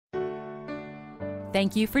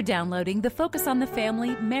Thank you for downloading the Focus on the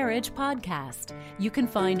Family Marriage podcast. You can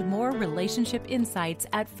find more relationship insights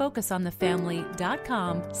at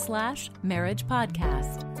focusonthefamily.com/marriage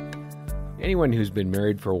podcast. Anyone who's been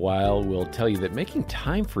married for a while will tell you that making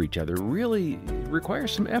time for each other really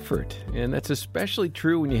requires some effort, and that's especially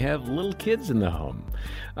true when you have little kids in the home.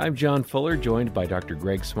 I'm John Fuller, joined by Dr.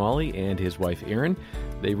 Greg Smalley and his wife Erin.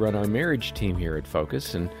 They run our marriage team here at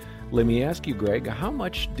Focus, and let me ask you, Greg, how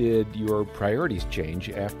much did your priorities change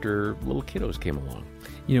after little kiddos came along?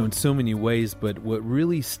 You know, in so many ways, but what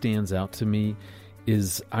really stands out to me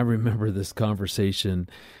is I remember this conversation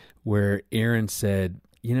where Erin said,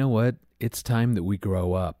 you know what, it's time that we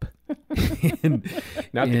grow up.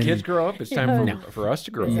 Not the kids grow up, it's time for us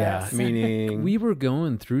to grow up. Meaning, we were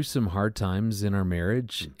going through some hard times in our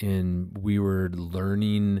marriage, and we were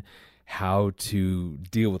learning how to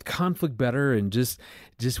deal with conflict better, and just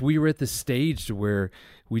we were at the stage where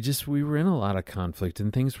we were in a lot of conflict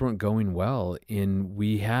and things weren't going well. And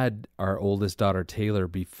we had our oldest daughter Taylor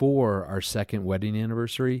before our second wedding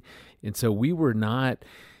anniversary, and so we were not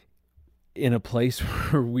in a place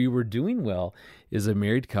where we were doing well as a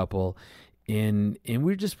married couple. And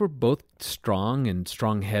we're both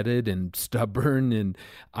strong-headed and stubborn, and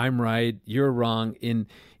I'm right, you're wrong. And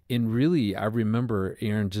really, I remember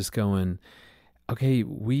Erin just going, okay,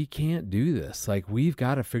 we can't do this. Like, we've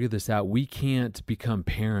got to figure this out. We can't become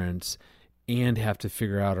parents and have to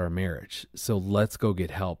figure out our marriage. So let's go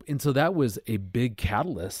get help. And so that was a big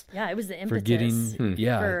catalyst. Yeah, it was the impetus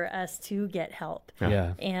for us to get help.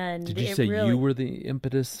 Yeah. And did you say you were the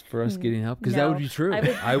impetus for us getting help? Because that would be true.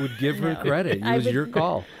 I would give her credit. It was your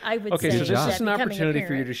call. I would say so this is an opportunity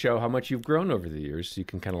for you to show how much you've grown over the years. So you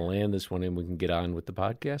can kind of land this one and we can get on with the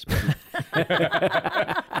podcast.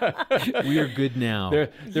 We are good now.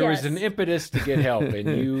 There was an impetus to get help,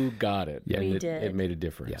 and you got it. Yeah, and we did. It made a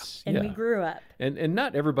difference. Yeah. And we grew up. And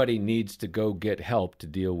not everybody needs to go get help to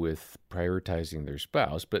deal with prioritizing their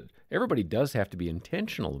spouse, but everybody does have to be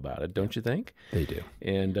intentional about it, don't you think? They do.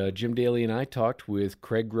 And Jim Daly and I talked with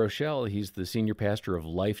Craig Rochelle. He's the senior pastor of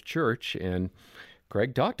Life Church, and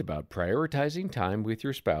Craig talked about prioritizing time with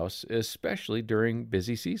your spouse, especially during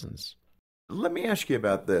busy seasons. Let me ask you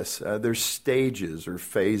about this. There's stages or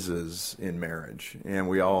phases in marriage, and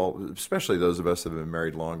we all, especially those of us that have been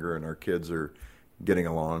married longer and our kids are getting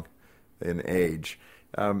along in age,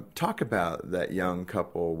 talk about that young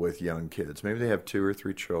couple with young kids. Maybe they have 2 or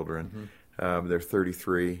 3 children. They're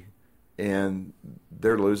 33, and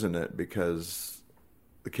they're losing it because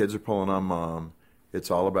the kids are pulling on mom.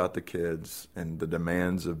 It's all about the kids and the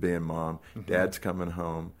demands of being mom. Dad's coming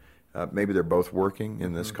home. Maybe they're both working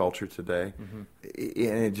in this culture today, and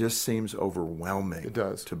it just seems overwhelming. It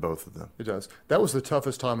does. To both of them. It does. That was the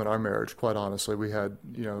toughest time in our marriage, quite honestly. We had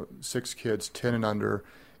 6 kids, 10 and under,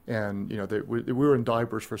 and we were in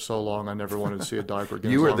diapers for so long. I never wanted to see a diaper again.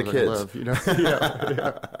 You as were long the as kids. I lived,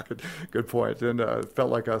 yeah. Good point. And it felt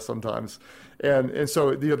like us sometimes, and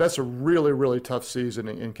so that's a really, really tough season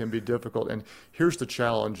and can be difficult. And here's the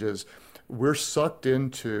challenge: is we're sucked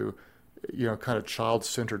into kind of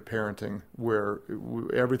child-centered parenting where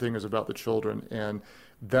everything is about the children. And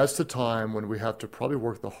that's the time when we have to probably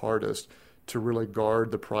work the hardest to really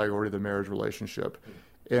guard the priority of the marriage relationship.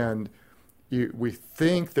 And we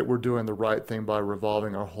think that we're doing the right thing by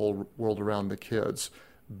revolving our whole world around the kids.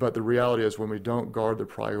 But the reality is when we don't guard the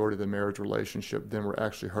priority of the marriage relationship, then we're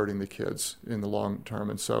actually hurting the kids in the long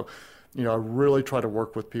term. And so, I really try to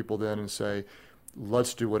work with people then and say,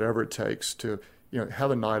 let's do whatever it takes to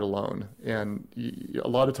have a night alone. And a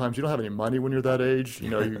lot of times you don't have any money when you're that age,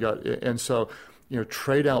 and so,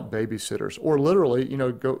 trade out babysitters or literally,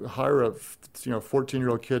 go hire a,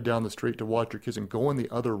 14-year-old kid down the street to watch your kids and go in the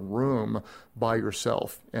other room by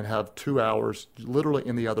yourself and have 2 hours literally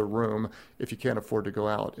in the other room if you can't afford to go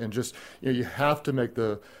out. And just, you have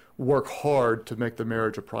to work hard to make the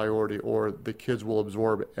marriage a priority or the kids will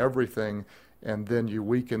absorb everything. And then you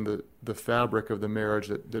weaken the fabric of the marriage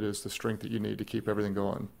that is the strength that you need to keep everything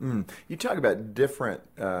going. You talk about different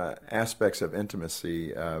aspects of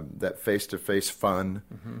intimacy, that face-to-face fun,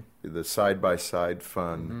 the side-by-side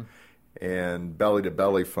fun, and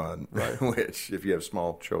belly-to-belly fun, right. Which, if you have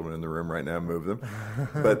small children in the room right now, move them.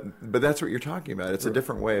 But that's what you're talking about. It's a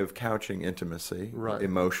different way of couching intimacy,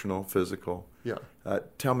 emotional, physical. Yeah.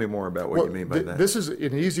 Tell me more about what you mean by that. This is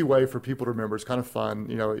an easy way for people to remember. It's kind of fun.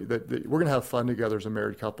 That we're going to have fun together as a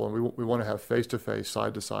married couple, and we want to have face-to-face,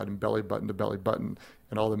 side-to-side, and belly button to belly button.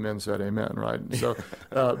 And all the men said amen, right? So,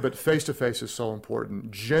 but face-to-face is so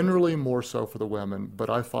important, generally more so for the women. But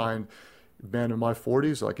I find men in my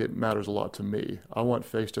 40s, like, it matters a lot to me. I want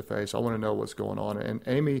face-to-face. I want to know what's going on. And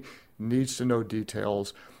Amy needs to know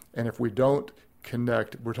details. And if we don't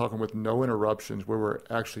connect, we're talking with no interruptions, where we're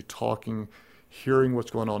actually talking, hearing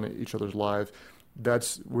what's going on in each other's lives,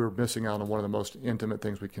 we're missing out on one of the most intimate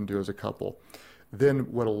things we can do as a couple.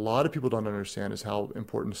 Then what a lot of people don't understand is how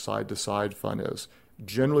important side-to-side fun is.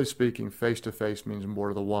 Generally speaking, face-to-face means more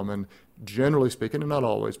to the woman. Generally speaking, and not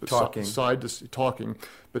always, but side-to-side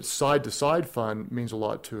fun means a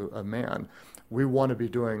lot to a man. We want to be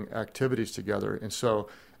doing activities together. And so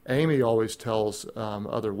Amy always tells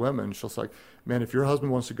other women, she'll say, man, if your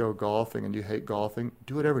husband wants to go golfing and you hate golfing,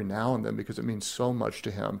 do it every now and then because it means so much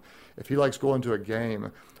to him. If he likes going to a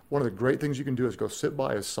game, one of the great things you can do is go sit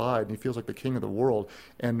by his side, and he feels like the king of the world.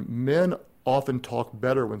 And men often talk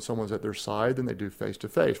better when someone's at their side than they do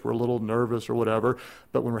face-to-face. We're a little nervous or whatever,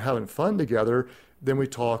 but when we're having fun together, then we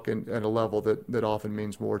talk at a level that often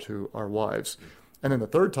means more to our wives. And then the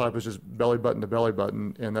third type is just belly button to belly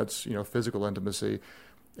button, and that's physical intimacy.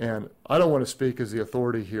 And I don't want to speak as the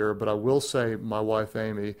authority here, but I will say my wife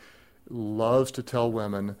Amy loves to tell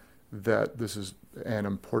women that this is an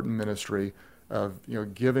important ministry of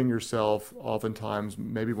giving yourself, oftentimes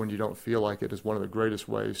maybe when you don't feel like it, is one of the greatest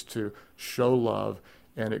ways to show love,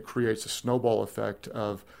 and it creates a snowball effect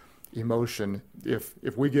of emotion. If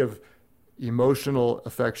we give emotional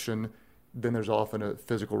affection, then there's often a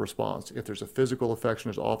physical response. If there's a physical affection,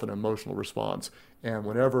 there's often an emotional response. And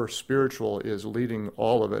whenever spiritual is leading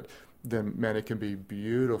all of it, then, man, it can be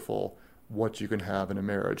beautiful what you can have in a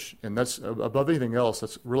marriage. And that's, above anything else,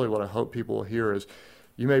 that's really what I hope people will hear is,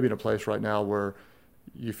 you may be in a place right now where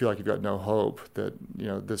you feel like you've got no hope, that,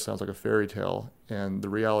 this sounds like a fairy tale. And the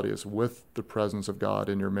reality is, with the presence of God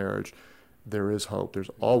in your marriage, there is hope. There's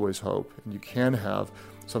always hope. And you can have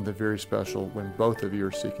something very special when both of you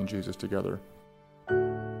are seeking Jesus together.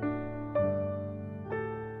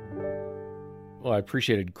 Well, I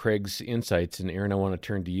appreciated Craig's insights. And Aaron, I want to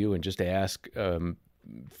turn to you and just ask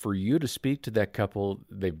for you to speak to that couple.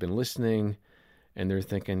 They've been listening, and they're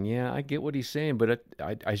thinking, yeah, I get what he's saying, but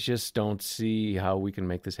I just don't see how we can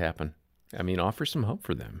make this happen. I mean, offer some hope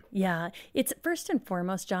for them. Yeah. It's first and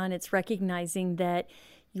foremost, John, it's recognizing that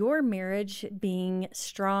your marriage being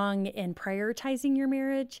strong and prioritizing your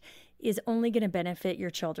marriage is only going to benefit your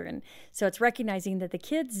children. So it's recognizing that the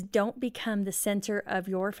kids don't become the center of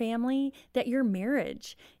your family, that your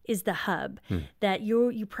marriage is the hub, that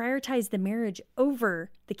you prioritize the marriage over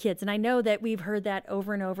the kids. And I know that we've heard that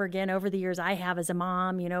over and over again over the years I have as a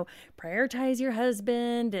mom, prioritize your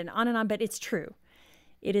husband and on, but it's true.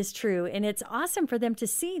 It is true. And it's awesome for them to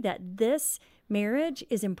see that this marriage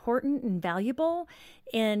is important and valuable,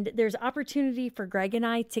 and there's opportunity for Greg and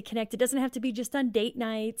I to connect. It doesn't have to be just on date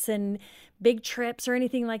nights and big trips or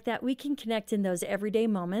anything like that. We can connect in those everyday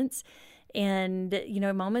moments, and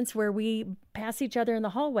moments where we pass each other in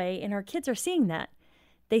the hallway, and our kids are seeing that.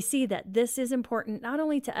 They see that this is important not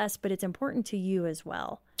only to us, but it's important to you as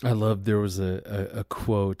well. I love, there was a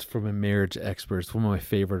quote from a marriage expert. It's one of my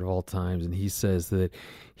favorite of all times. And he says that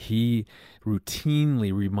he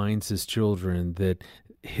routinely reminds his children that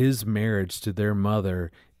his marriage to their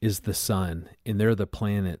mother is the sun and they're the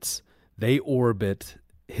planets. They orbit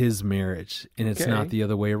his marriage, and it's not the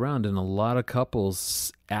other way around. And a lot of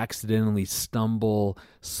couples accidentally stumble,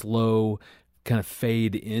 slow, kind of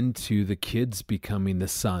fade into the kids becoming the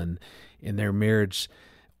sun, and their marriage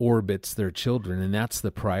orbits their children, and that's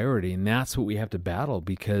the priority. And that's what we have to battle,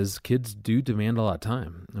 because kids do demand a lot of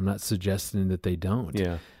time. I'm not suggesting that they don't.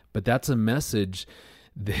 Yeah. But that's a message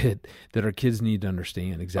that our kids need to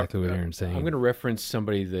understand, exactly what Aaron's saying. I'm going to reference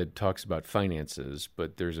somebody that talks about finances,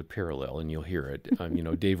 but there's a parallel, and you'll hear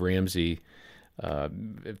it. Dave Ramsey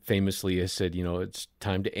famously has said, it's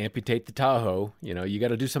time to amputate the Tahoe. You got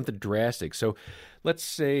to do something drastic. So let's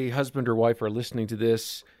say husband or wife are listening to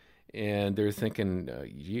this, and they're thinking,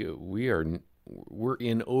 we're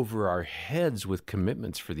in over our heads with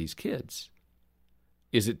commitments for these kids.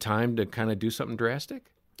 Is it time to kind of do something drastic?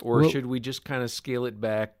 Or should we just kind of scale it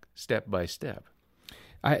back step by step?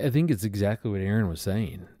 I think it's exactly what Aaron was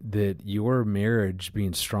saying, that your marriage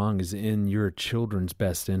being strong is in your children's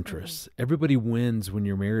best interests. Mm-hmm. Everybody wins when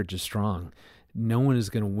your marriage is strong. No one is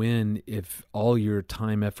going to win if all your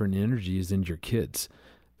time, effort, and energy is in your kids.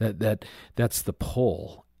 That's the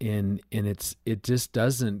pull. And it just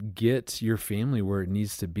doesn't get your family where it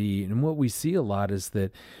needs to be. And what we see a lot is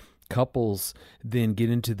that couples then get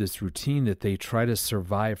into this routine that they try to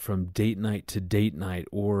survive from date night to date night,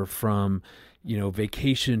 or from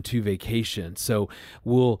vacation to vacation. So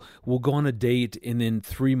we'll go on a date, and in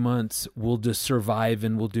 3 months we'll just survive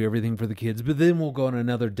and we'll do everything for the kids. But then we'll go on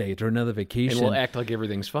another date or another vacation, and we'll act like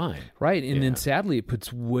everything's fine, right? And then sadly, it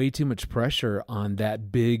puts way too much pressure on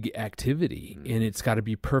that big activity, and it's got to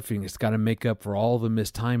be perfect. It's got to make up for all the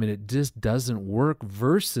missed time, and it just doesn't work.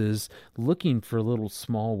 Versus looking for little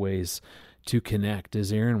small ways to connect,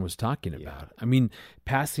 as Aaron was talking about. I mean,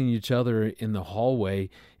 passing each other in the hallway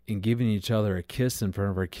and giving each other a kiss in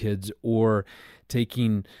front of our kids, or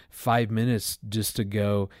taking 5 minutes just to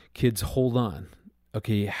go, kids, hold on.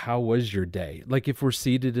 Okay, how was your day? Like if we're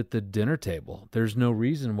seated at the dinner table, there's no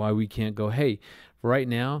reason why we can't go, hey, right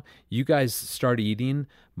now, you guys start eating.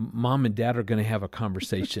 Mom and dad are going to have a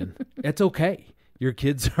conversation. It's okay. Your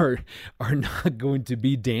kids are not going to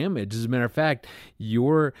be damaged. As a matter of fact,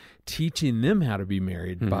 you're teaching them how to be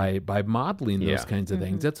married by modeling those kinds of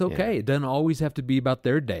things. That's okay. It doesn't always have to be about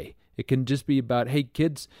their day. It can just be about, hey,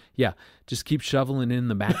 kids, just keep shoveling in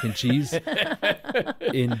the mac and cheese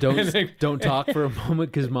and don't talk for a moment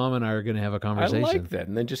because Mom and I are going to have a conversation. I like that.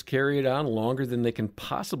 And then just carry it on longer than they can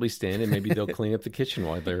possibly stand, and maybe they'll clean up the kitchen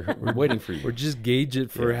while they're waiting for you. Or just gauge it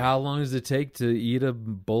for how long does it take to eat a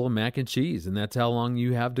bowl of mac and cheese, and that's how long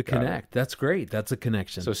you have to connect. That's great. That's a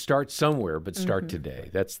connection. So start somewhere, but start today.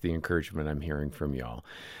 That's the encouragement I'm hearing from y'all.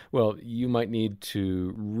 Well, you might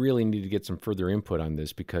really need to get some further input on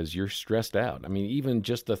this because you're stressed out. I mean, even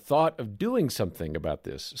just the thought of doing something about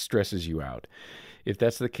this stresses you out. If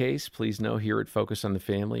that's the case, please know here at Focus on the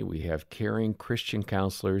Family, we have caring Christian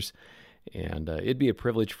counselors, and it'd be a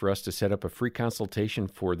privilege for us to set up a free consultation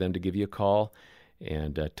for them to give you a call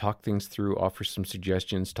and talk things through, offer some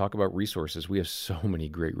suggestions, talk about resources. We have so many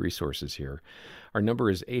great resources here. Our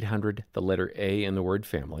number is 800, the letter A in the word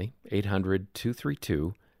family,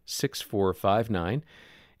 800-232-6459.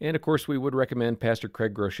 And, of course, we would recommend Pastor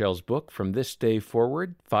Craig Groeschel's book, From This Day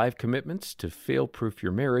Forward, 5 Commitments to Fail-Proof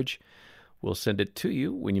Your Marriage. We'll send it to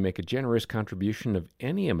you when you make a generous contribution of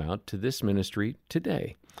any amount to this ministry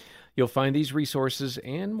today. You'll find these resources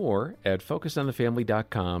and more at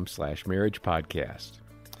focusonthefamily.com/marriage podcast.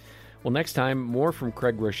 Well, next time, more from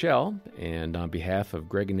Craig Groeschel. And on behalf of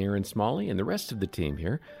Greg and Aaron Smalley and the rest of the team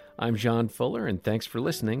here, I'm John Fuller, and thanks for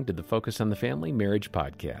listening to the Focus on the Family Marriage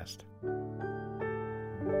Podcast.